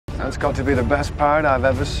That's got to be the best pirate I've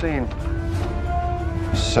ever seen.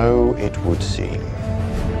 So it would seem.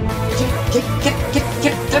 Get.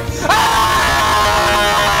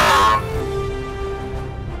 Ah!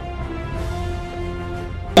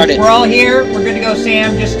 We're all here. We're good to go,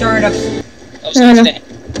 Sam. Just start up.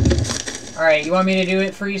 Alright, you want me to do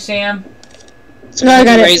it for you, Sam? No, I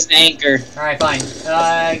got it. Raise the anchor. Alright, fine.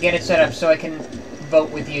 Get it set up so I can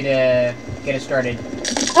vote with you to get it started.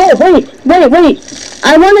 Oh, wait.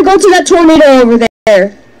 I want to go to that tornado over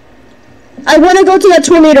there. I need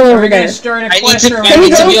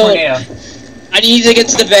to get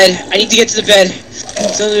to the bed.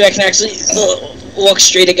 So that I can actually walk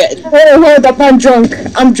straight again. Hold up, I'm drunk.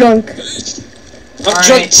 I'm drunk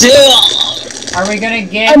too. Are we gonna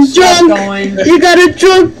get stuff going? You got a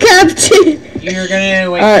drunk captain. You're gonna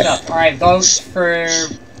wake up. Alright, vote for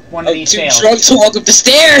one of these sails. I'm too drunk to walk up the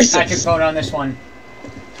stairs. Patrick, vote on this one.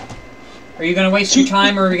 Are you gonna waste your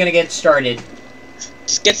time or are we gonna get started?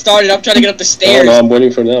 Just get started. I'm trying to get up the stairs. No, I'm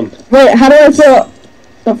waiting for them. Wait, how do I feel?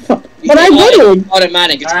 The fuck? But I voted.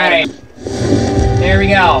 Automatic. Alright. There we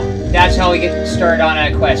go. That's how we get started on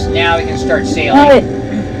a quest. Now we can start sailing. Alright.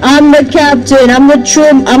 I'm the captain. I'm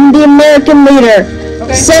the American leader.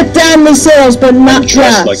 Okay. Set down the sails, but not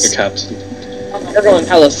dressed fast. like a captain. They're going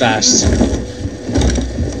hella fast.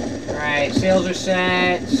 Alright, sails are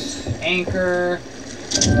set. Anchor.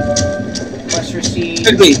 Quest received.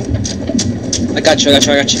 Quickly. I got you. X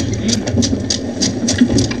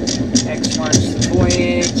marks the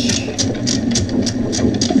voyage.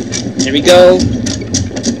 There we go.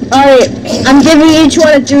 Alright, I'm giving each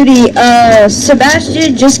one a duty.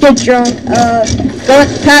 Sebastian, just get drunk.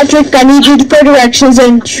 Patrick, I need you to go directions,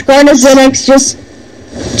 and Garnetzx,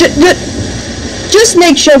 just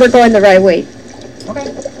make sure we're going the right way.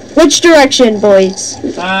 Okay. Which direction, boys?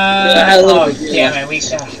 Oh, damn it,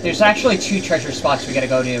 there's actually 2 treasure spots we gotta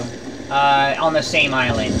go to. On the same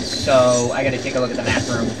island, so I gotta take a look at the map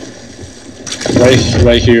room.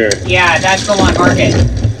 Right here. Yeah, that's the one, mark it.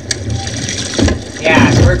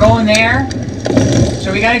 Yeah, we're going there.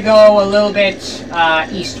 So we gotta go a little bit,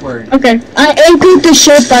 eastward. Okay. I anchored the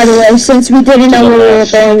ship, by the way, since we didn't know where we were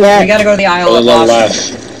going yet. We gotta go to the Isle of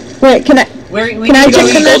Lost. Wait, can I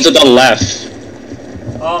check the map? Go to the left.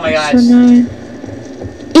 Oh my gosh.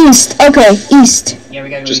 East, okay, east. Yeah, we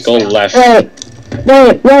gotta go Just east go now. left. Wait.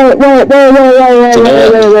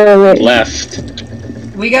 Left.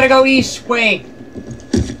 We gotta go east, wait.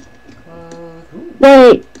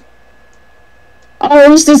 Wait.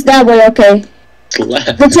 Oh, east is that way, okay.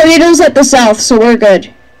 Left. The tornado's at the south, so we're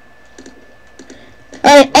good.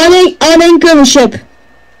 Alright, unanchor the ship.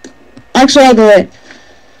 Actually, I'll do it.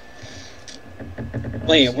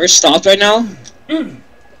 Wait, we're stopped right now?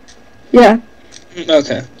 Yeah.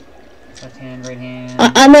 Okay. Left hand, right hand.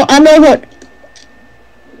 I know what.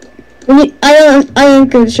 I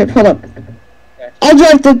anchor the ship, hold up. Okay. I'll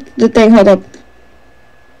drive the thing, hold up.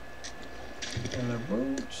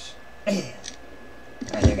 Alright,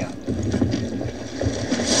 there you go.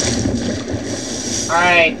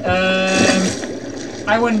 Alright,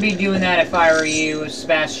 I wouldn't be doing that if I were you,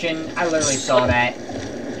 Sebastian. I literally saw that.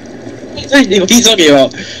 What are you talking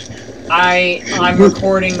about? I'm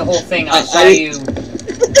recording the whole thing. I saw you.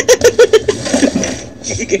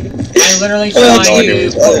 I literally saw you.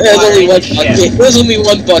 It was only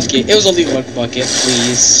one bucket.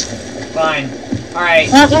 Please. Fine. Alright.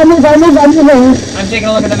 I'm moving. I'm taking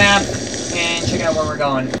a look at the map and checking out where we're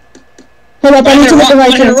going. Hold up, I need to look at the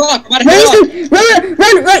right side.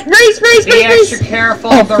 Race! Be extra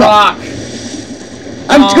careful of the rock.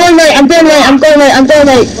 I'm going right.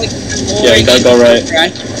 Yeah, you gotta go right.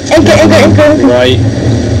 Anchor. Right.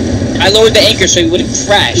 I lowered the anchor so it wouldn't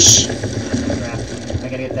crash. I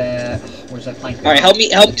gotta get the... Where's that plank?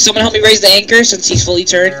 Alright, someone help me raise the anchor since he's fully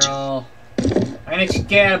turned. I'm gonna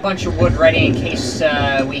get a bunch of wood ready in case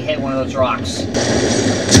we hit one of those rocks.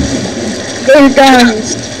 There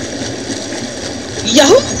guns.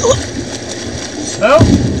 Yahoo!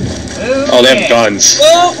 Oh, they have guns.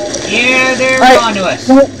 Oh! Yeah, they're on to us.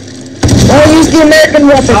 I'll use the American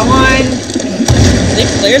weapon. Come on! I think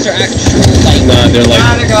players are actually like... Nah, they're like...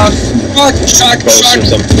 Ah, there goes. Shark! Ghosts or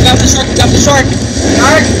something. Got the shark!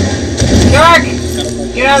 Shark!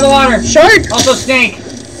 Get out of the water! Shark! Also snake!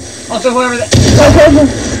 Also whoever that...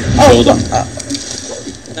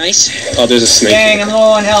 Nice. Oh, there's a snake. Dang, I'm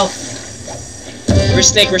low on health. We're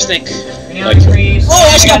snake. Trees. Oh,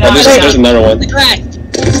 I just got knocked down. There's another one. The grass.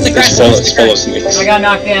 It's full of snakes. I got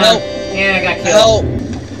knocked down. Help. And I got killed.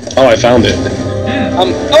 Help. Oh, I found it.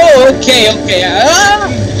 Oh, okay. Ah!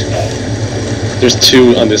 There's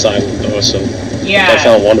 2 on this island, though, so... Yeah. I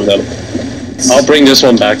found one of them. I'll bring this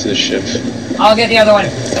one back to the ship. I'll get the other one.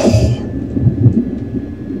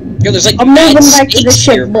 Yo, there's like I'm moving mad back to the snakes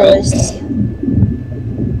here, ship, bro. boys.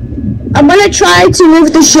 I'm gonna try to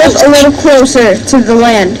move the ship a little closer to the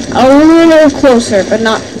land. A little closer, but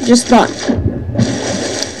not just not.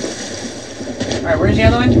 Alright, where's the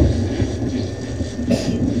other one?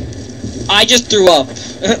 I just threw up.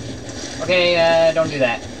 Okay, don't do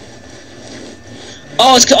that.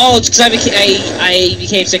 Oh, it's because I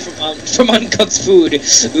became sick from uncooked food.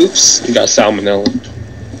 Oops. You got salmonella.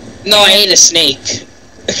 No, I ate a snake. So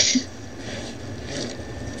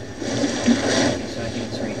I think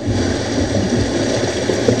it's right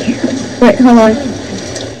Wait, hold on.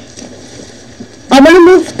 I'm gonna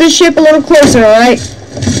move the ship a little closer, alright?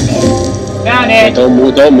 Found it! Don't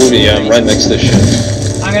move it. Yeah, I'm right next to the ship.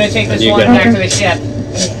 I'm gonna take this You one got back to the ship.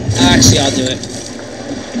 Actually, I'll do it.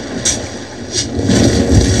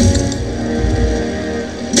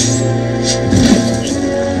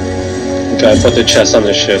 Okay, I put the chest on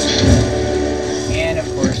the ship. And of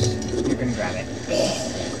course, you're gonna grab it.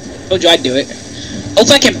 Told you I'd do it.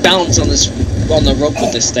 Hopefully I can balance on the rope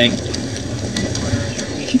with this thing.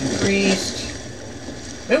 Rotation increased.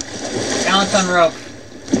 Oop! Balance on rope.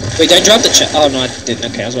 Wait, did I drop the chest? Oh, no, I didn't.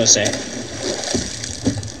 Okay, I was about to say.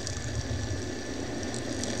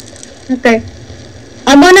 Okay.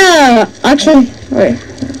 I'm gonna actually wait.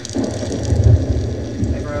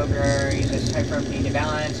 Type rope, use this type rope to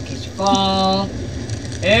balance in case you fall.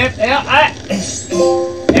 Yep,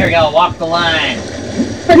 there we go, walk the line.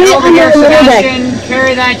 Put it Over on here, the lower deck. Sebastian,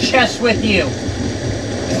 carry that chest with you.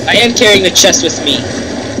 I am carrying the chest with me.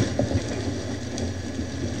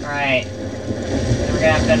 Alright. Then we're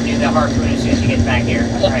gonna have to undo the harpoon as soon as he gets back here.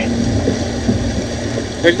 Alright.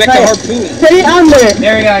 Bring back the Right. harpoon. Put it under.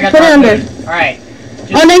 There we go, I got Put the it under. harpoon. Alright.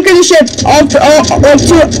 Unanchor the ship. All like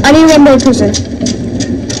two. I need one more person.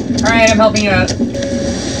 Alright, I'm helping you out.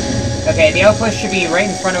 Okay, the outpost should be right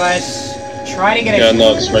in front of us. Try to get Yeah, as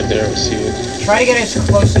no, it's right there. We see it. try to get as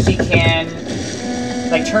close as you can.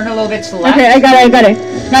 Like turn a little bit to the left. Okay, I got it. Got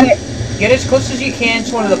it. Get as close as you can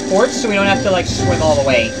to one of the ports so we don't have to like swim all the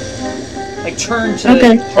way. Like turn to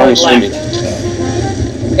Okay. the hard swimming.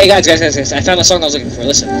 left. Hey, guys. I found the song I was looking for.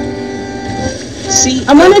 Listen. See?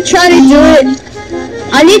 I'm gonna try to do it.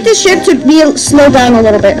 I need the ship to be slowed down a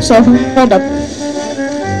little bit. So hold up.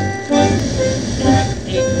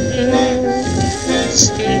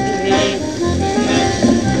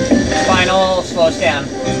 Fine, I'll slow us down.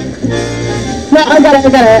 No, I got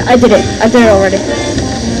it. I did it already.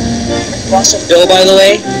 Awesome Bill, by the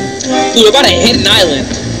way. Dude, we're about to hit an island.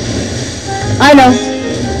 I know.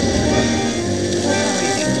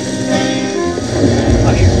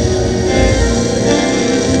 Oh, here.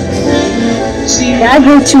 See?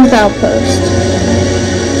 Dagger Tooth Outpost.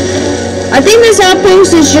 I think this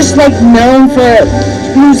outpost is just like known for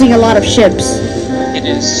losing a lot of ships. It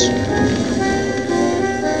is.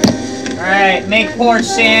 Alright, make port,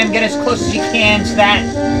 Sam. Get as close as you can to that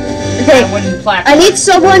Okay. wooden platform. I need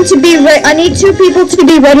someone to be ready. I need two people to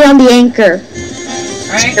be ready on the anchor.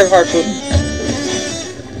 Alright, Here, harpoon.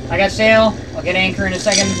 I got sail. I'll get anchor in a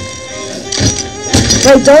second.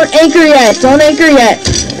 Wait, don't anchor yet. Don't anchor yet.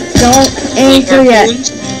 Don't anchor yet.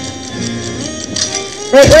 Harpoons?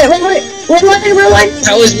 Wait. Rewind.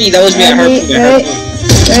 That was me. I harpooned.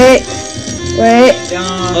 Wait. Don't, I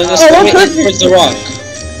was Oh, just what waiting person- towards the rock.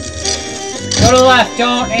 go to the left.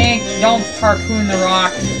 Don't harpoon the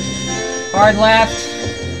rock. Hard left.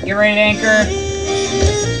 Get ready to anchor.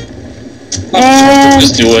 And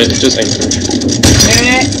Just do it. Just anchor. Doing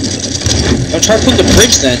it. Don't harpoon the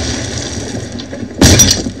bridge then.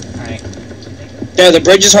 Alright. There, the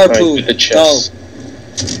bridge is Alright, harpooned. with the chest.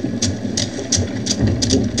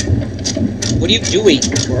 What are you doing?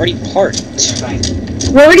 We're already parked. Fine.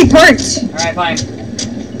 we're already parked. Alright, fine.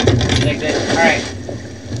 Exit. Alright.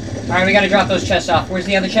 Alright, we gotta drop those chests off. Where's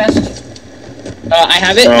the other chest? I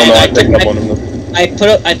have it, Oh and no, I picked up one of them. I put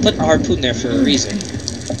a harpoon there for a reason.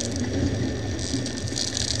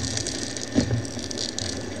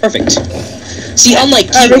 Perfect. See, unlike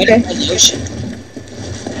you, okay. I don't have the ocean.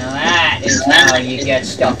 Now that is how you get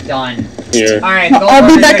stuff done. Here. Alright, I'll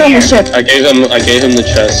be back on the ship. I gave him the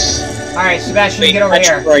chest. Alright, Sebastian, Wait, get over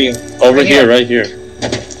Patrick, here. where are you? Over Right here, here. right here.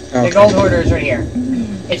 The gold hoarder is right here.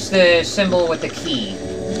 It's the symbol with the key.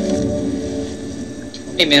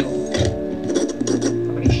 Hey, man.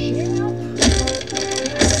 Somebody shit up?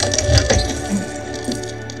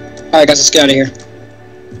 Alright, guys, let's get out of here.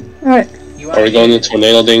 Alright. You Are we wanna- going to the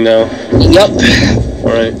tornado thing now? Yup.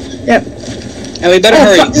 Alright. And we better Oh,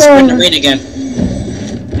 hurry. fuck, It's going to no. rain again.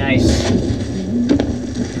 Nice.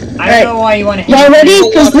 I Right. don't know why you want to Y'all ready?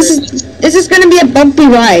 Because this is gonna be a bumpy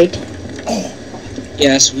ride.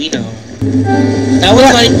 Yes, we know. That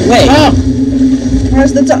was my way. Oh.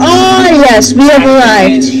 Where's the oh yes, we have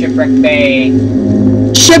arrived. Shipwreck Bay.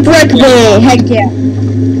 Shipwreck Bay, heck yeah.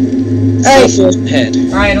 Alright. Head.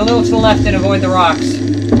 Alright, a little to the left and avoid the rocks.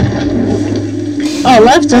 Oh,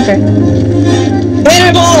 left? Okay.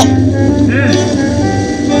 Cannonball!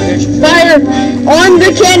 Fire! On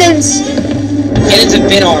the cannons! Cannons have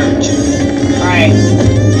been armed. Alright.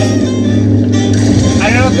 I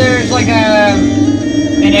don't know if there's like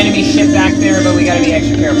an enemy ship back there, but we gotta be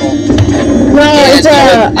extra careful. No, it's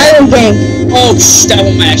a island gang. Oh, that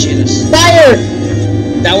one might actually hit us. Fire!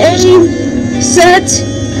 That one was... Aim, set,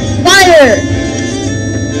 fire!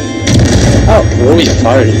 Oh. Where are we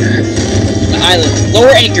firing? The island.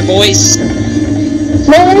 Lower anchor, boys.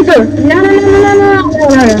 No anchor! No.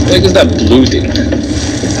 What is that blue thing?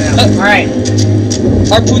 Alright.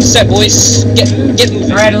 Harpoon set, boys. Get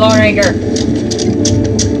moving. Alright, lower anchor.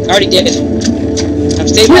 Already did. I'm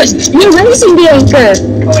stabilizing this. You're raising the anchor!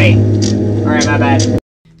 Oh wait. Alright, my bad.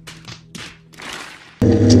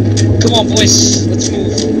 Come on, boys. Let's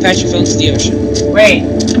move. Patrick fell into the ocean. Wait.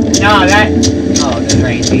 No, that... Oh, that's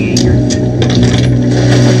right, the anchor.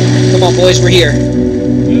 Come on, boys. We're here.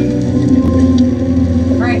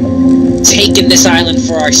 Alright. Taking this island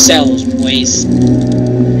for ourselves, boys.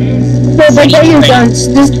 But get your guns.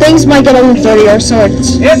 These things might get a little dirty, our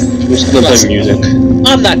swords. Yep. We're just gonna play music.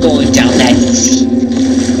 I'm not going down that easy.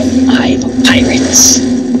 I'm a pirate.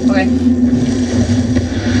 Okay.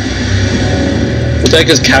 What the heck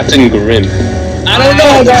is Captain Grimm? I don't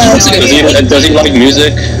know. He looks like a Does he like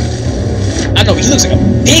music? I don't know. He looks like a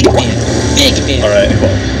big man. Big man. Alright,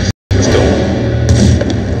 well, let's go.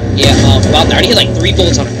 Yeah, well, I already hit like 3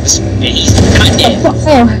 bullets on him. And he's not dead.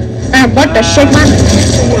 What the shit, man?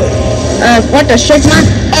 What the shit, man?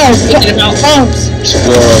 Oh, Taking him out. bombs. There's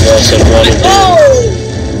 4 of us and 1 of them.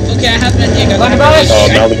 Oh! Okay, I have an idea. One of us. Oh,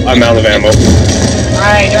 I'm out of ammo.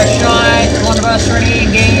 Alright, direct shot. One of us ready,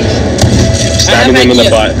 engage. Stabbing him in the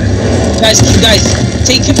butt. Guys,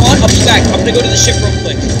 take him on. I'll be back. I'm gonna go to the ship real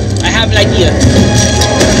quick. I have an idea.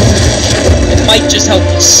 It might just help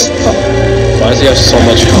us. Why does he have so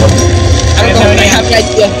much health? I don't know, but I have an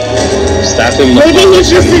idea. Stab him in the Maybe butt. he's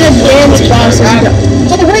just an advanced boss.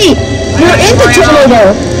 Oh wait! We're in the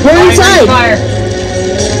tornado! We're inside!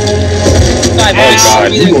 Bye, boys.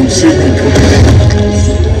 God.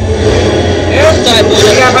 Die, boys.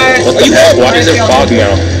 What the heck? Why is there fog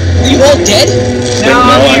now? Are you all dead? No,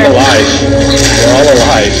 I'm here. alive. We're all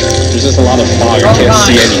alive. There's just a lot of fog. I can't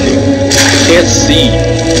see anything. I can't see.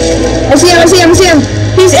 I see him!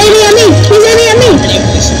 He's aiming at me!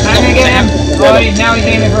 I'm gonna get him. Oh, now he's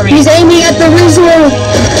aiming for me. He's aiming at the Rizzo! Run,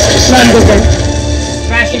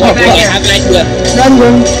 Smash, get I back here. have an idea.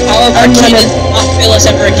 run. How if our cannons not fail us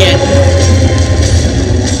ever again?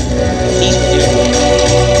 These will do.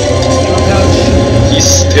 He's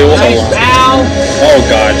still Nice. alive. Ow. Oh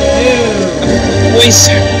God. Dude. Boys,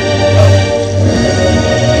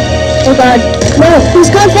 Oh god. No, he's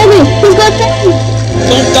going for me!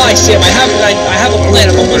 don't die, Sam. I have a plan.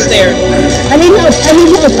 I'm almost there. I need help!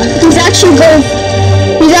 He's actually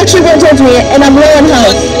going towards me, and I'm low on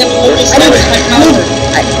health. I'm almost there.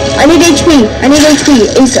 I need HP. I need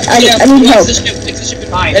help. Fix the ship.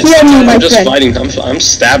 Fine. Hear me, my I'm just friend. fighting. I'm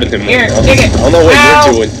stabbing him. Here, right now. take it. I don't know what Ow.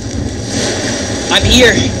 you're doing. I'm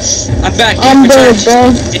here. I'm back. I'm dead,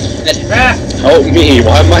 bro. Ah, Help me.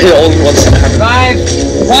 Why am I the only one stabbing? revive.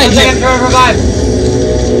 Revive 1 second him. for a revive.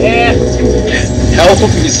 Yeah. Help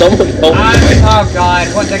me. Someone help me. Oh god.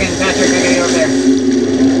 1 second, Patrick. I gotta get over there.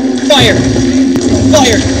 Fire!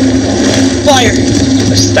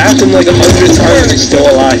 I stabbed him like 100 times. He's still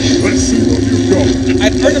alive. I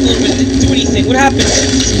burned him a little bit. Didn't do anything. What happened?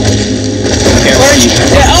 Can't see.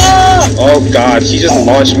 Yeah, oh! Oh God. He just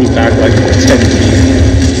launched me back like 10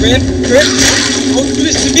 feet. Rip! Don't do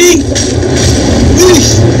this to me!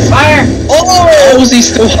 Please! Fire. Oh! How is he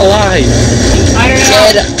still alive? I don't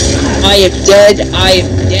know. Dead. I am dead. Why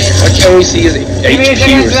can't we see his Give me a HP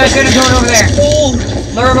second, or Sebastian is something? going over there. Oh!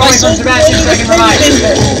 Lure him away from Sebastian so I can revive.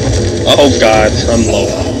 Oh God. I'm low.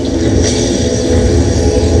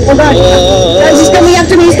 Oh god. Guys, he's coming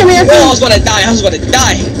after me. Oh, I was about to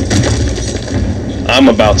die. I'm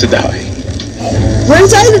about to die. We're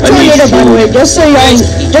inside the I need tornado, by the way, food. just so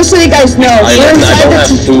you guys know. I We're don't inside have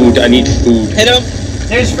the food. I need food. Hit him.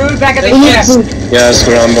 There's food back at the We need ship. food. Yes,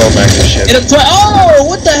 I'm going back to ship. Hit him twice. Oh!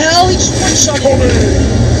 What the hell? He just one-shot me.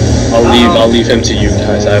 I'll leave him to you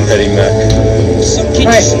guys. I'm heading back. Some kid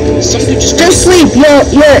Right. some dude just... Just sleep. Your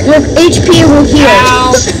HP will heal.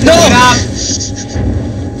 Ow. No! Get up.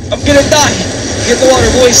 I'm gonna die. Get the water,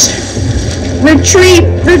 boys. Retreat.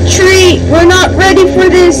 We're not ready for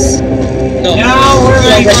this. No, we're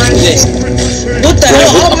ready for this. What the Wait,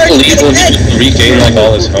 hell? would you believe when he regain like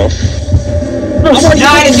all his health?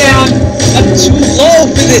 Dying down. I'm too low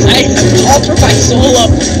for this. I have to offer my soul up,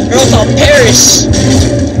 or else I'll perish.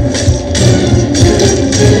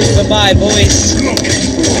 Goodbye, boys.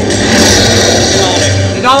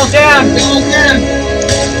 He's almost down.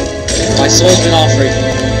 My soul's been offered.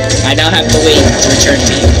 I now have to wait to return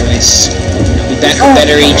to you, boys. I'll be back with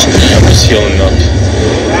better HP. I'm just healing up.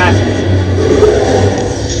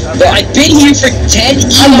 But I've been here for 10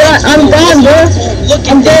 years. I'm done, bro. Look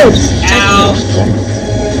at I'm dead. Ow.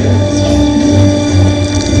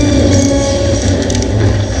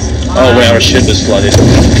 Oh wait, our ship is flooded.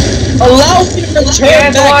 Allow me to return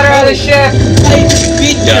Get the back water out of the home. ship. I've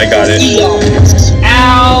been Yeah, I got it. eons.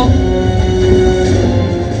 Ow.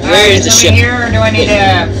 Where is the ship? Here, or do I need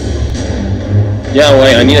to... Yeah,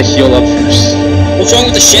 wait, I need to heal up first. What's wrong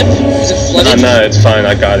with the ship? Is it flooded? No, it's fine,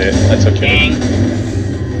 I got it. I took it. Dang.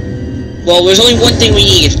 Well, there's only one thing we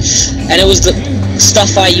need, and it was the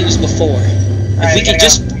stuff I used before. If we could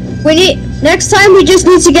just... Next time we just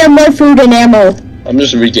need to get more food and ammo. I'm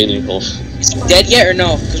just regaining health. Is he dead yet or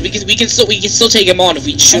no? Because we can still take him on if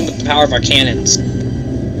we shoot him with the power of our cannons.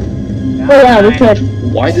 Oh yeah, we could.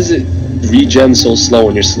 Why does it regen so slow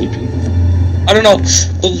when you're sleeping? I don't know,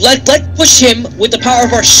 but let's push him with the power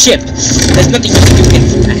of our ship. There's nothing you can do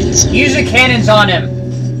against that. Use the cannons on him.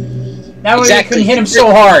 That way Exactly. we couldn't hit him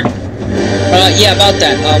so hard. Yeah, about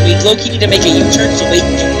that. We low-key need to make a U-turn, so we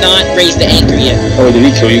do not raise the anchor yet. Oh, did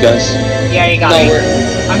he kill you guys? Yeah, you got No, me.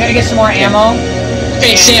 I'm gonna get some more ammo.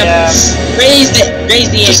 Okay, And, Sam, raise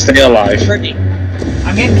the Just anchor. stay alive.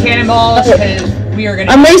 I'm getting cannonballs because we are gonna...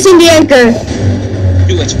 I'm raising the anchor.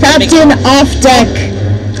 Do it. Captain off deck.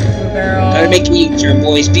 barrel. Gotta make a U-turn,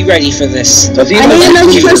 boys. Be ready for this. Does he I need have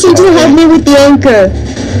another a person to help me with the anchor.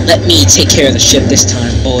 Let me take care of the ship this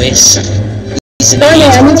time, boys. Barney,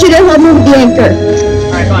 I need you to help me with the anchor.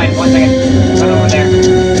 Alright, fine. 1 second. I'm over there.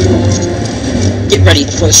 Get ready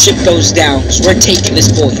before the ship goes down, because we're taking this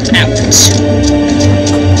boy out.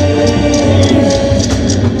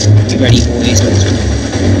 Be ready, boys.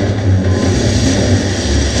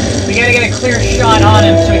 We gotta get a clear shot on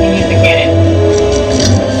him so we can use the cannon.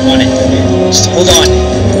 On it. Just hold on.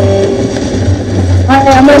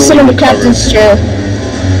 Alright, I'm gonna sit in the captain's chair.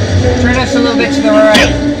 Turn us a little bit to the right.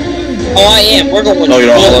 Oh, I am. We're going. Oh,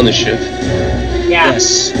 you're all on the ship. Yeah.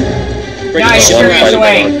 Yes. Bring Now the you're ship turning around.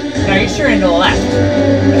 away. Now you're turning to the left.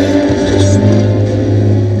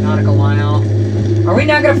 Nautical mile. Are we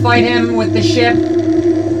not gonna fight him with the ship?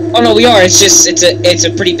 Oh no, we are. It's just it's a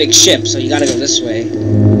pretty big ship, so you gotta go this way.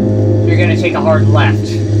 You're gonna take a hard left.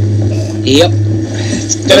 Yep.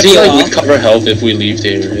 It's gonna Does he be a like while. recover health if we leave the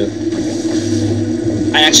area?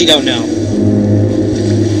 I actually don't know.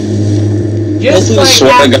 Just Hopefully like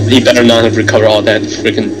Swear to that. God, he better not have recovered all that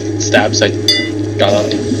freaking stabs I got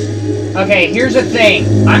on him. Okay, here's the thing.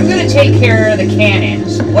 I'm gonna take care of the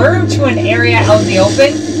cannons. Lure him to an area out in the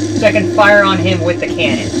open so I can fire on him with the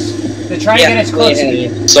cannons. To try to get as close to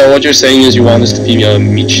you. So what you're saying is you want us to be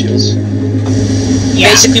meat shields? Yeah.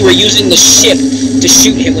 Basically, we're using the ship to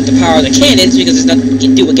shoot him with the power of the cannons because there's nothing we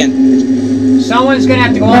can do again. Someone's gonna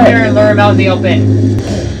have to go out there and lure him out in the open.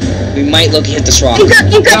 We might look hit this rock. Anchor!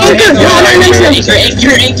 Anchor!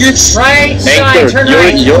 Right side, Anchor! turn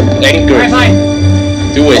right. You're anchor! Alright, fine.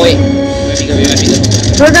 Do it! Oh wait. We might be good.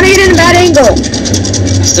 We're gonna get in a bad angle.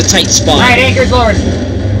 It's the tight spot. Alright, anchor's lowered.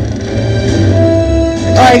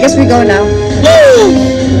 Alright, I guess we go now. Woo!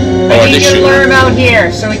 I Oh, need they you to shoot. lure him out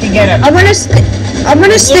here so we can get him. I'm gonna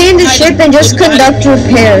stay in the ship and just conduct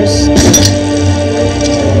repairs.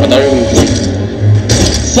 I thought you were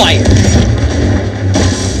Fire!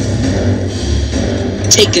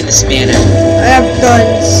 Taking this man out. I have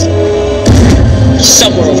guns. He's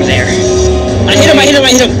somewhere over there. I hit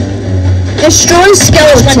him! Destroy That's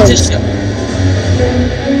my skeletons. position.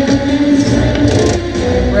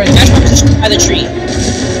 Where is That's he? my position by the tree.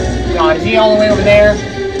 God, is he all the way over there?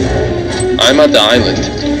 I'm at the island.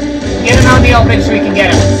 Get him out in the open so we can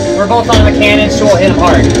get him. We're both on the cannon, so we'll hit him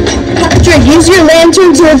hard. Patrick, use your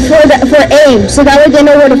lantern for aim, so that way they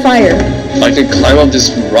know where to fire. If I can climb up this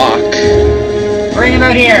rock. Bring him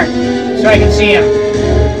out here so I can see him.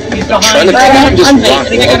 He's Trying to behind. climb this I'm- rock.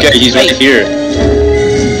 Okay, he's right here.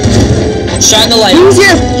 Shine the light. Use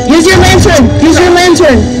your lantern. Use your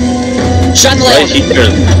lantern. Shine the Right light. here.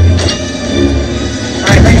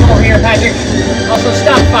 Alright, bring him over here, Patrick. Also,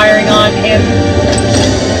 stop firing on him.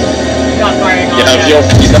 Stop firing on Yeah,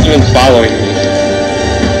 him. he's not even following me.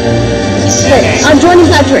 Okay. I'm joining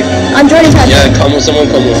Patrick. Yeah, come on, someone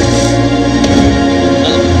come on.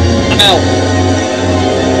 I'm out.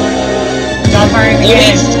 Stop firing the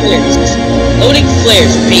Loading cannon. flares. Loading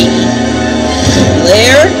flares, baby.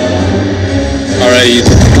 Flare. Alright,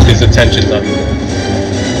 his attention's on me.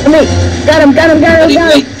 Come here. Got him. Loading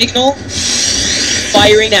light signal.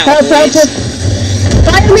 Firing out. Help. boys.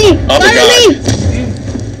 Fire me! Oh, Fire God. me!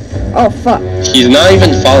 Oh, fuck. He's not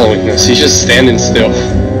even following us, he's just standing still.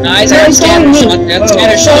 Nice, No, I he's following scatter me. shot.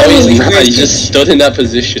 Scatter No, shot. he's not, he just stood in that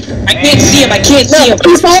position. I can't see him. I can't see him.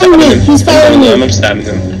 He's following me. He's following me. I'm stabbing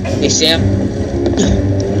him. Hey, Sam.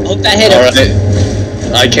 Hope that hit him. Alright.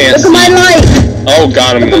 I can't Look at my light. Oh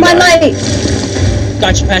god, I'm Look at gonna my die. light.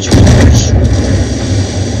 Gotcha, Patrick.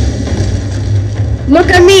 Look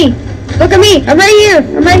at me. Look at me. I'm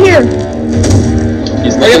right here.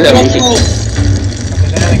 He's Hurry looking up, at me.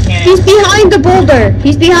 There's another cannon. He's behind the boulder.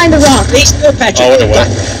 He's behind the rock. Stay still, Patrick. Oh, wait, what?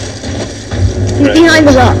 He's behind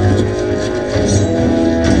the rock.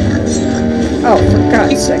 Oh, for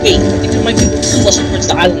God's sake. Wait, I think there might be close towards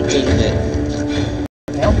the island a little bit.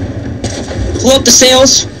 Pull up the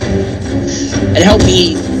sails and help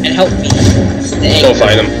me. Go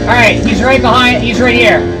fight him. Alright, he's right behind. He's right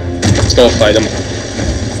here. Let's go fight him.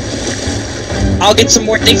 I'll get some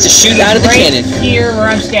more things to shoot out of the right cannon. here where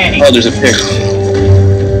I'm standing. Oh, there's a pig.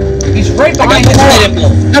 He's right I got behind the the rock. cannon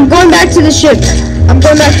blow. I'm going back to the ship.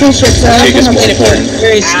 So I Take his don't have point.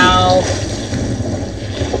 Where is he? Ow.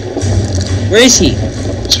 Where is he?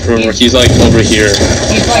 He's like over here.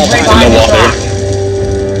 He's like right In behind the the water. rock.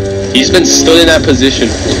 He's been stood in that position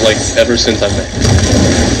for like ever since I met.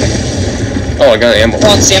 Oh, I got ammo. Hold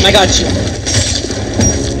on, Sam, I got you.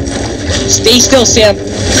 Stay still, Sam.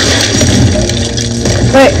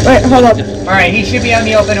 Wait, hold up. Alright, he should be out in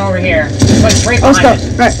the open over here. He's like right Let's go. behind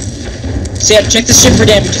us. Right. Sam, check the ship for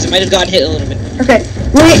damages. It might have gotten hit a little bit. Okay.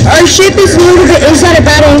 Wait, our ship is at a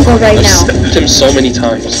bad angle right I've now. stabbed him so many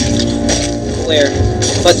times. Where?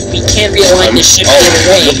 But we can't realign the ship the other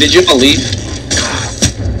Oh, way. did you not leave?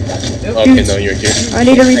 Okay, no, you're here. I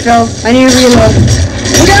need a refill. I need a reload.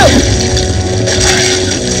 Look out!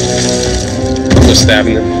 I'm just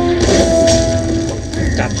stabbing him.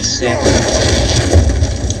 Got this, Sam.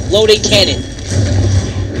 Loading cannon.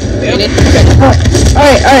 Cannon.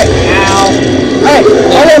 Alright. Ow. Alright,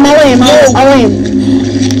 I'll aim.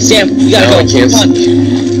 Sam, we gotta No, go. I can't Come on. see.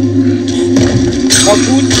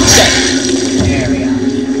 Harpoon set. There we go.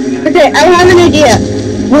 Okay, I have an idea.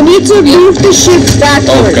 We need to move the ship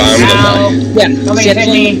Oh backwards. god, I'm gonna Ow. die. Yeah, Somebody Sam, hit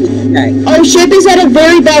me. Okay. Our ship is at a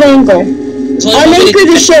very bad angle. So I'll anchor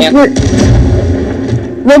the ship. Sam.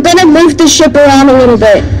 We're gonna move the ship around a little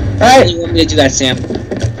bit. Alright? You want me to do that, Sam?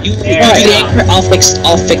 You do There we the go. anchor. I'll fix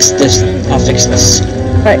this.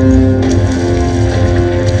 Right.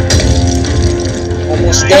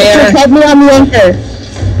 Almost Patrick, there. help me on the anchor.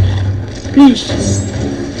 Please.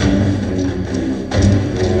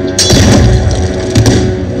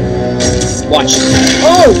 Watch.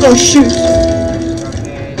 Oh shoot.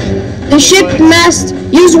 The ship mast.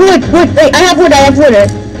 Use wood. Wait, I have wood.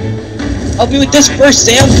 Help me with this first,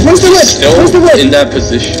 Sam. Where's the wood? Still Where's the wood? in that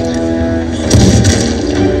position.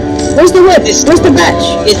 Where's the wood? This- Where's the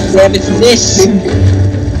batch? It's Sam. It's this.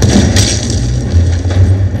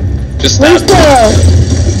 Just Where's stab him.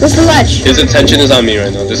 the latch? His attention is on me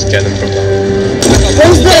right now. Just get him from behind.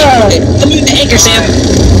 Where's the? Help me with the anchor, Sam.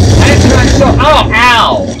 That's not so. Oh,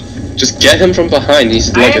 ow! Just get him from behind.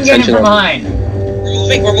 He's I like am getting attention from on behind.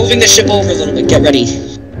 We're moving the ship over a little bit. Get ready.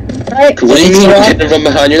 Right. What do you mean get him from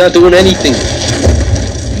behind? You're not doing anything.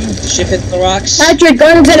 Ship hit the rocks. Patrick,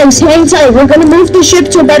 Garnetzx, hang tight. We're gonna move the ship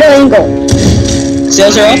to a better angle.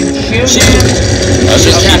 Sails are up. Shoot Ship. him. I was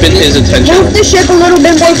just keeping his attention. Move the ship a little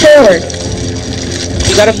bit more forward.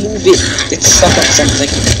 You gotta move it. It's stuck on something.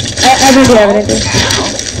 I have an idea.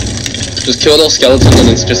 Just kill those skeletons and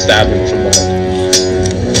then just stab him from behind.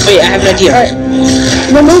 Wait, I have an idea. Alright.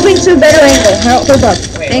 We're moving to a better angle. Hold up.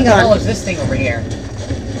 Wait, Hang what the hell on. is this thing over here?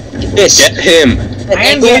 This. Get him. I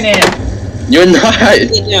am getting in. You're not.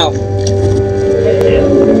 It now.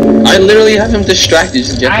 I literally have him distracted.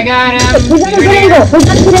 Just get I him. got him. We got a good angle.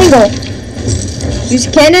 Use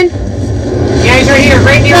cannon. Yeah, he's right here,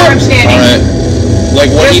 right near where I'm standing. Alright. Like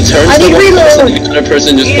when he turns I to need one reload. person, the other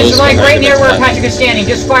person just He's goes like behind right him near and where stabs him. Patrick is standing.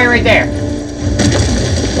 Just fire right there.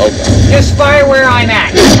 Oh god. Just fire where I'm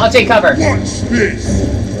at. I'll take cover.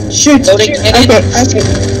 Shoot. Loading cannon. Okay.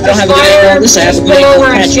 I don't have a good angle on this. I have a Just good below angle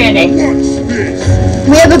where on I'm Patrick. standing.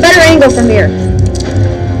 We have a better angle from here.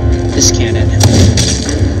 This cannon.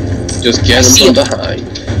 Just get I him see from him.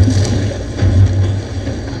 behind.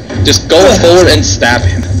 Just go forward and stab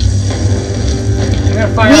him. I'm gonna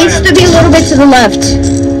fire on Needs him. to be a little bit to the left.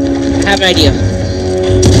 I have an idea.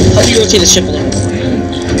 Help me rotate the ship a little.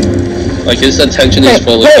 Like his attention is Wait,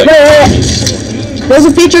 full of wait. like. There's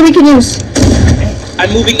a feature we can use. I'm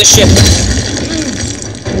moving the ship.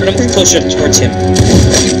 We're gonna move closer towards him.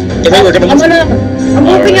 Yeah, we're gonna move. I'm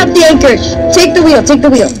moving up the anchor. Take the wheel. Take the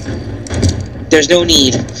wheel. There's no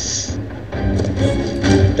need.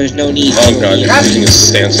 There's no need. Oh god, everything is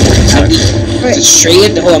standstill attack. Is it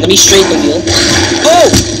straightened? Hold on, let me straighten the wheel. Oh!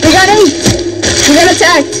 We got him! We got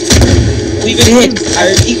attacked! We've been hit. I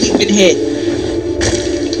repeat, we've been hit.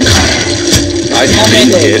 I've been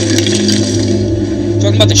hit.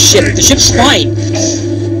 Talking about the ship. The ship's fine.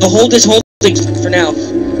 The hold is holding for now.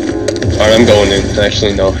 Alright, I'm going in.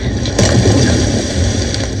 Actually, no.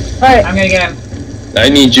 Alright. I'm gonna get him. I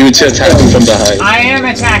need you to attack him from behind. I am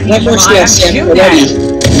attacking One him. more scale, Sam. We're ready.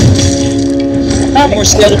 One more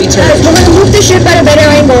scale to be turned. We're gonna move the ship at a better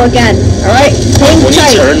angle again. Alright? Hang When he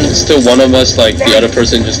tight. turns to one of us, like, the other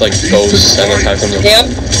person just, like, goes and attacks him. Sam,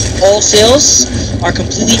 all sails are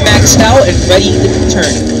completely maxed out and ready to be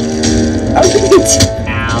turned. Alright.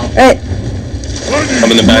 Ow. Alright.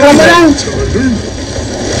 I'm in the back.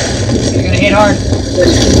 You're gonna hit hard.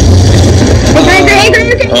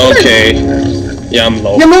 Anchor. Okay. Yeah, I'm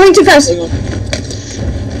low. You're moving too fast.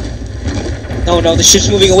 No, the ship's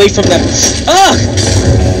moving away from them. Ah!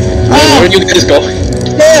 Where are you guys going?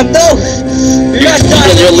 Sam, no! You're not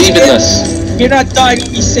dying. You're leaving Sam. us. You're not dying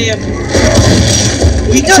with me, Sam.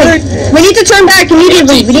 We So, turned. we need to turn back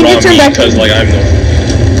immediately. We need to turn back. Because, like, I'm no.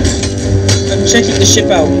 I'm checking the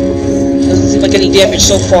ship out. Doesn't seem like any damage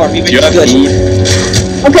so far. We've Do you been have good. food?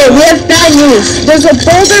 Okay, we have bad news. There's a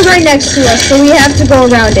boulder right next to us, so we have to go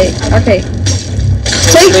around it. Okay.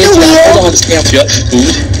 Take the Hold wheel. on, Sam. Do you have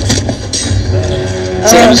food?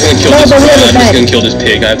 Sam, I'm just gonna kill this. but we have a I'm just bed. gonna kill this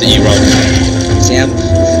pig. I have to eat ramen. Sam,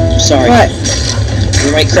 I'm sorry. What?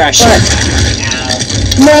 We might crash. What?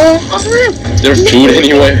 No. Is there food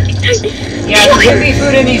anywhere? Yeah, there should be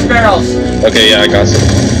food in these barrels. Okay, yeah, I got some.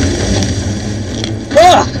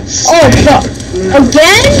 Ah! Oh, fuck.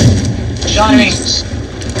 Again? John, me.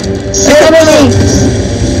 Sam.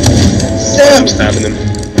 I'm stabbing him.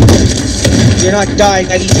 You're not dying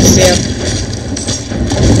that easy, Sam.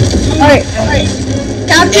 Alright.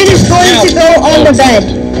 Captain is going to go on the bed.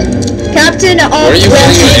 Captain Where are you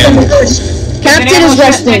getting your ammo? Captain is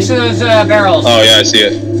Next resting. to those barrels. Oh yeah, I see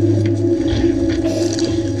it.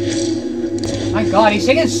 My god, he's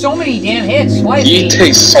taking so many damn hits. Why is He he?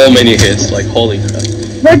 takes so many hits, like holy crap.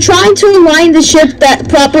 We're trying to align the ship that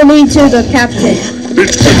properly to the captain. And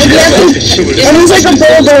there's like a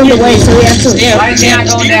boulder in the way, so we have to. Sam, Why is he not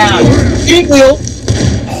going down? Steering wheel.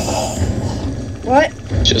 What?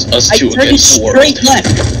 Just us I two turned it against the world. straight left.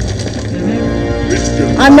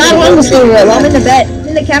 I'm not on the steering wheel. I'm in the bed.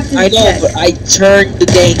 In the captain's I know, bed. but I turned the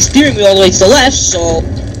dang steering wheel all the way to the left, so...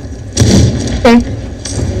 Okay.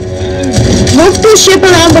 Move the ship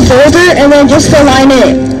around the boulder and then just align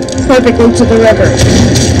it perfectly to the river.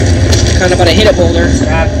 Kind of about to hit a boulder.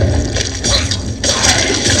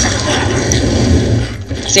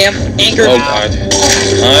 Sam, anchor. Oh god.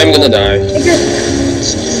 I'm gonna die. Anchor.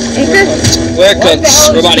 Anchor. We're What good. the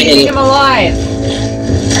hell We're is about to hit keeping it. him alive?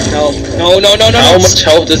 No. How much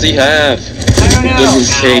health does he have? I don't know. Goodness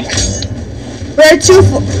sake. We're at 2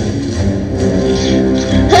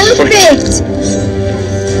 Perfect!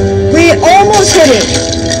 We almost hit it.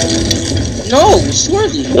 No,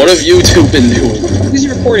 Swirly. What have you two been doing? Who's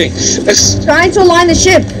recording? Trying to align the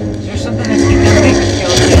ship. Is there something that's keeping him awake?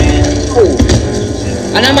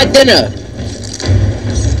 And I'm at dinner.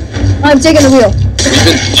 I'm taking the wheel. We've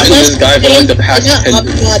been fighting this guy for like the past 10 I'm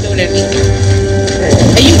minutes. not doing anything.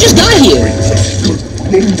 Hey, you just got here.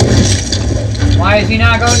 Why is he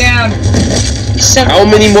not going down? How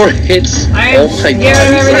many more hits? I'm Oh my giving him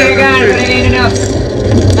everything I god. got, but it ain't enough.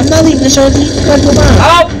 I'm not leaving the show. Come on.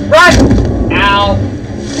 Oh, run! Ow.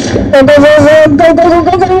 Go, go, go, go, go, go,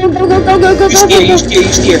 go, go, go, go, go, go, You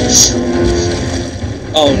steer. go.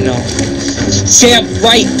 Oh no. Sam,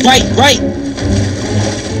 right. Right.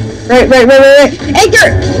 Anchor!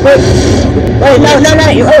 Wait, no,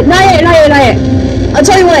 not yet. I'll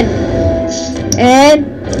tell you when. And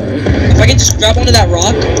If I can just grab onto that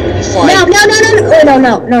rock, it'll be fine. no. Wait,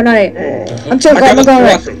 no, not yet. I'm going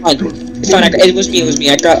right. It's fine. It was me.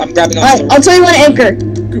 I'm grabbing onto Alright, I'll tell you when to anchor.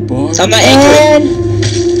 I'm not anchoring. And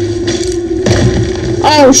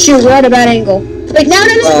oh shoot, we're at a bad angle. Wait, no.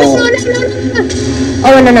 Oh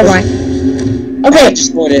no, never mind. I Okay,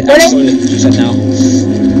 just loaded it. Ready? Just said now.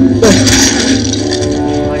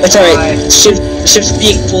 That's alright. Ship's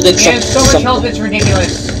being pulled in He has so much health, it's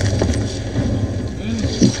ridiculous.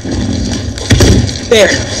 There.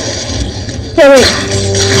 okay, wait.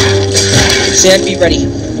 Stand, be ready.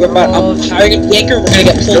 I'm hiring a tanker. We're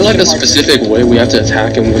gonna get pulled. There's like a specific way we have to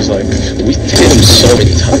attack him. Was like we hit him so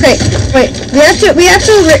many times. Okay, wait. We have to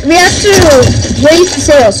raise the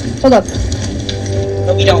sails. Hold up.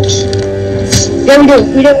 No, we don't. Yeah, we do.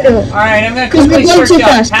 Alright, I'm gonna quickly search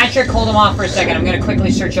up. Patrick, hold him off for a second. I'm gonna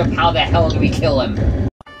quickly search up how the hell do we kill him.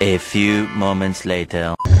 A few moments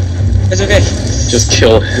later. It's okay. Just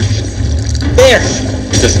kill him. There.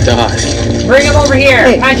 Just die. Bring him over here.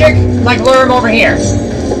 Hey. Patrick, lure him over here.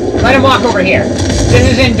 Let him walk over here. This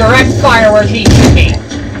is in direct fire where he should be.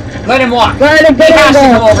 Let him walk. He has to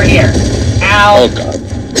come over here. Ow. Oh god.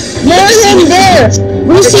 Lure him there.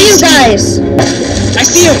 We see you guys. I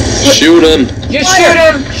see him. Shoot him. Just shoot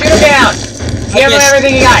him. Shoot him down. Give him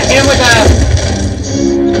everything you got. Hit him with a...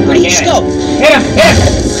 Where did he go? Hit him.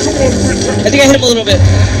 I think I hit him a little bit.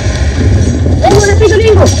 Oh, what a big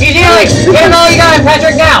eagle. He's healing. Hit him all you got,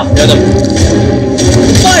 Patrick, now. Get him.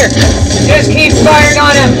 Fire. Just keep firing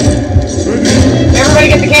on him.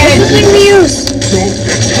 Everybody get the What's the cannon. thing we use?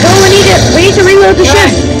 No, we need to reload the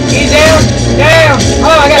ship. He's down. Down.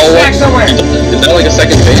 Oh, I got snacks somewhere. Is that like a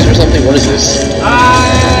second phase or something? What is this?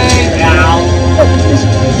 Ow.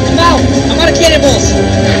 No, I'm out of cannonballs.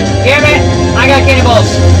 Damn it. I got cannonballs.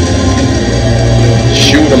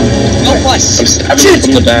 Shoot him. No plus. I'm stabbing him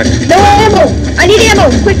from the back. No ammo. I need ammo.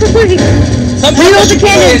 Quick. Reload the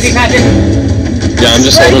cannons. Easy, Patrick. Yeah, I'm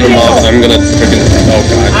just holding him off. I'm gonna freaking. Oh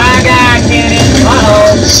god. I got cannons.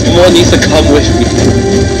 Uh-oh. Someone needs to come with me.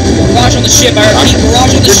 Barrage on the ship. I repeat,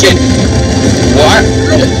 barrage on the ship. What?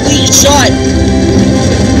 Please shot.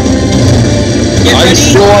 Get I'm ready.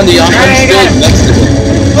 still on the island. I'm still next to him.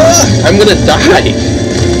 I'm gonna die.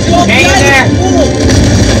 Hang in there.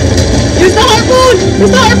 Use the harpoon.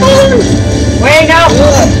 Wait, no.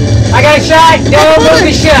 I got a shot. Don't move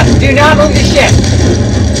the ship. Do not move the ship.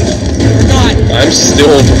 We're not. I'm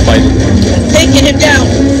still fighting. Taking him down.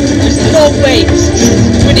 There's no way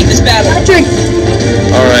winning this battle. Patrick.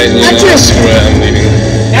 Alright, screw it. I'm leaving.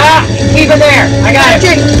 Nah, keep it there. I got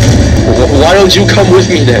it. Why don't you come with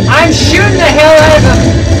me then? I'm shooting the hell out of him.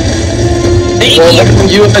 Well,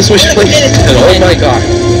 you and I switch places. Oh my god.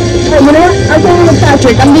 You know what? I'm going with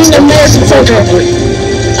Patrick. I'm being an American soldier. I'm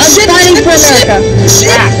fighting for America.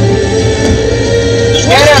 Ship!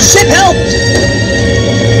 Get him. Ship, help!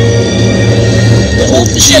 Hold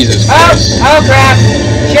the ship. Jesus Oh, Christ. oh crap.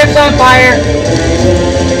 Ship's on fire.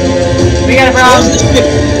 We got a Hold problem. the ship.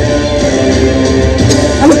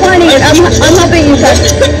 I'm fighting. I'm helping you,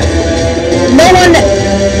 Patrick. No one.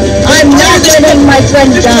 I'm not letting my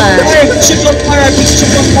friend die. Ship's on fire. I keep ship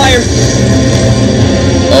on fire.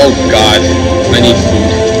 Oh god. I need food.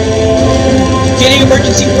 Getting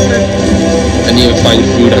emergency order. I need to find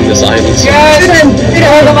food on this island. Just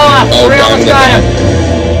hold him off. Oh We god, I'm almost gonna got him.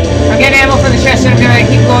 die. I'm getting ammo for the chest and I'm gonna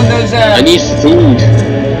keep blowing those, I need food.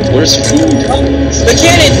 Where's food? The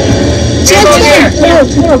cannon. Ammo's here. No.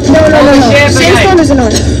 Sandstorm is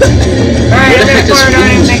annoying. Alright, I'm gonna fire on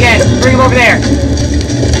him again. Bring him over there.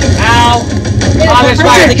 Ow. Oh, there's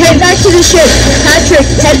fire. Patrick, head back to the ship. Patrick,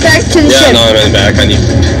 head back to the Yeah, ship. no, I'm in back. I need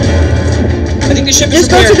food. I think the ship is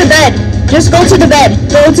Just go to the bed.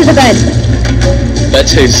 Go to the bed. That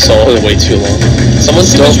takes so way too long. Someone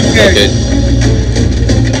still. Okay.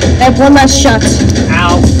 I have one last shot.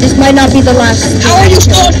 Ow. This might not be the last. How are you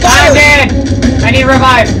still on I'm fire? dead. I need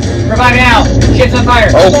revive. Revive now. Ship's on fire.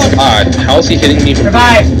 Oh god. How is he hitting me?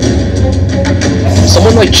 Revive.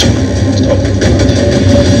 Someone like. Oh.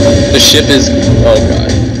 The ship is. Oh god.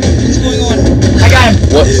 What's going on? I got him.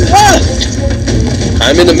 What? Ah!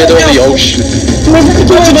 I'm in the middle of the ocean. I'm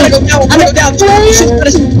gonna go down.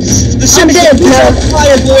 The ship I'm dead, is on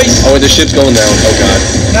fire, boys. Oh, the ship's going down. Oh god.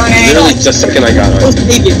 No, no, Literally the second I got We'll on.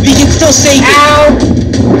 save it. We can still save it. Ow.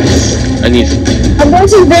 I need. I'm going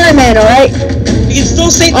to the Bearman, alright? We can still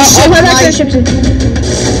save the I'll ship. head back to the guys. ship too.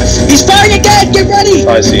 He's firing again. Get ready.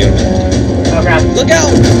 I see him. Oh crap. Look out.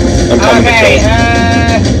 I'm coming to Okay, kill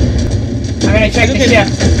him. I'm gonna check the ship.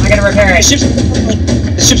 I'm gonna repair it.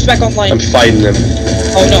 The ship's back online. I'm fighting him.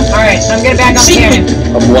 Oh no. Alright, so I'm getting back on the cannon.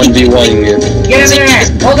 I'm 1v1ing it. Get him in there.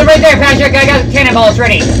 Hold it right there, Patrick. I got cannonballs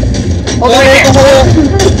ready. Hold it right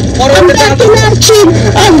there.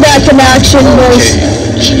 I'm back in action, boys.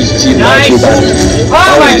 Okay. Jesus, he's not Nice. too bad.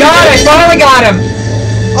 Oh my god, I finally got him.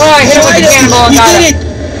 Oh, I hit him with the cannonball and got him.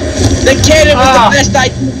 The cannon was Ah. the best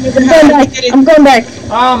idea we've ever I'm had. going back. I'm going back.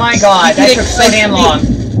 Oh my god, that took so damn long.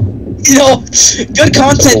 You know, good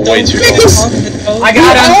content though. Way too Good long. content, though. I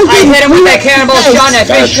got him. I hit him with that cannonball shot and I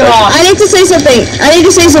finished it off. I need to say something. I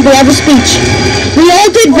have a speech. We all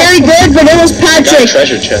did very good, but it was I got a Patrick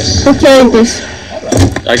treasure chest. who killed this.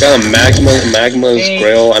 I got a magma's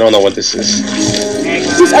grail. I don't know what this is.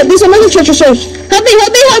 There's another treasure chest. Help me,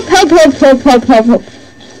 help.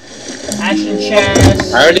 Action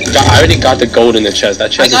chest. I already got the gold in the chest.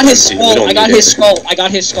 That chest. I got his skull. I got his skull. I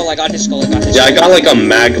got his skull. Yeah, I got like a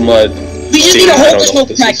magma. We just need to hope there's no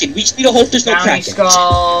kraken. We just need to hope there's no Bounty kraken.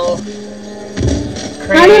 skull.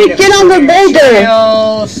 How do we get on the boulder?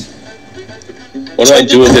 What do I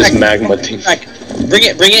do with this magma thing? Bring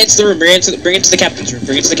it into the room. Bring it to the captain's room.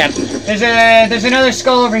 Bring it to the captain's room. There's another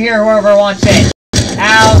skull over here. Whoever wants it.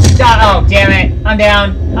 Ow! Stop! Oh, damn it! I'm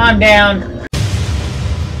down.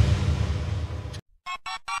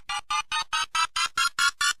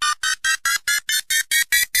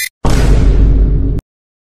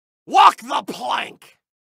 Walk the plank!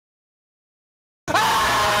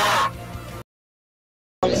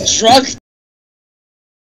 Drug